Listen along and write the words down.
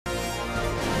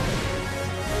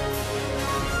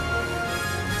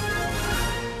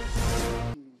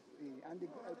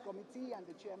committee and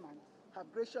the chairman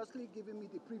have graciously given me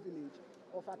the privilege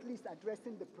of at least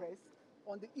addressing the press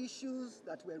on the issues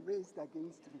that were raised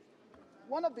against me.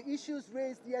 One of the issues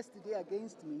raised yesterday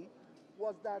against me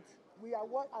was that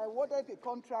I awarded a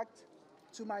contract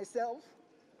to myself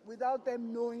without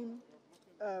them knowing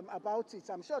about it.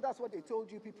 I'm sure that's what they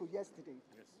told you people yesterday.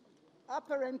 Yes.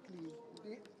 Apparently,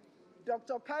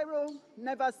 Dr. Cairo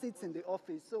never sits in the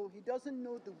office, so he doesn't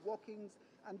know the workings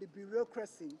and the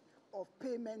bureaucracy of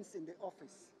payments in the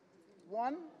office.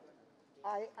 One,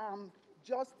 I am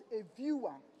just a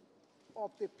viewer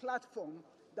of the platform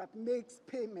that makes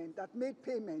payment, that made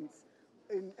payments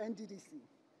in NDDC.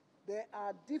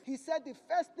 He said the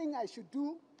first thing I should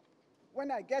do when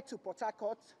I get to Port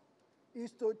Harcourt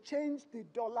is to change the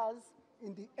dollars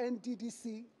in the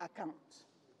NDDC account.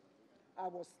 I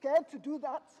was scared to do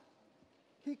that.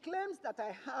 He claims that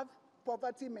I have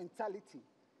poverty mentality,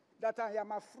 that I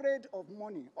am afraid of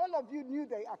money. All of you knew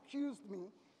they accused me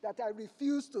that I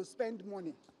refuse to spend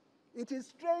money. It is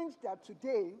strange that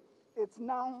today it's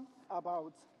now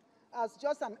about, as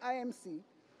just an IMC,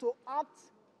 to act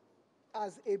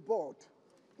as a board.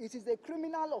 It is a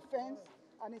criminal offense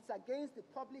and it's against the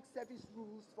public service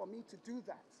rules for me to do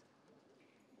that.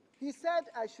 He said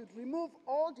I should remove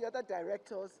all the other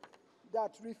directors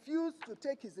that refused to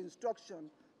take his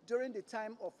instruction during the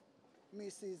time of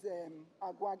Mrs.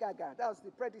 Agwagaga. That was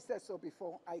the predecessor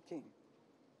before I came.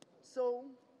 So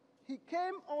he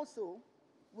came also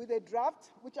with a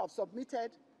draft, which I've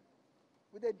submitted,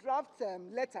 with a draft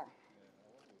letter,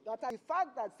 that the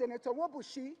fact that Senator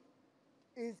Wobushi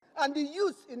and the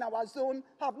youth in our zone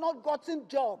have not gotten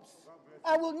jobs.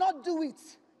 I will not do it.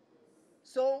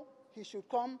 So he should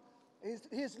come.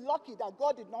 He's lucky that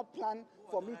God did not plan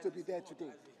for me to be there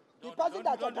today. The person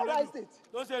that authorized it.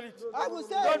 Don't say it. I will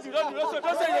say it. Don't say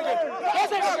it again. Don't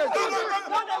say it again.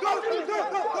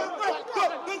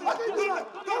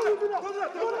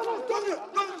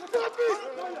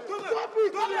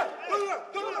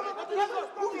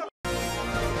 Stop it!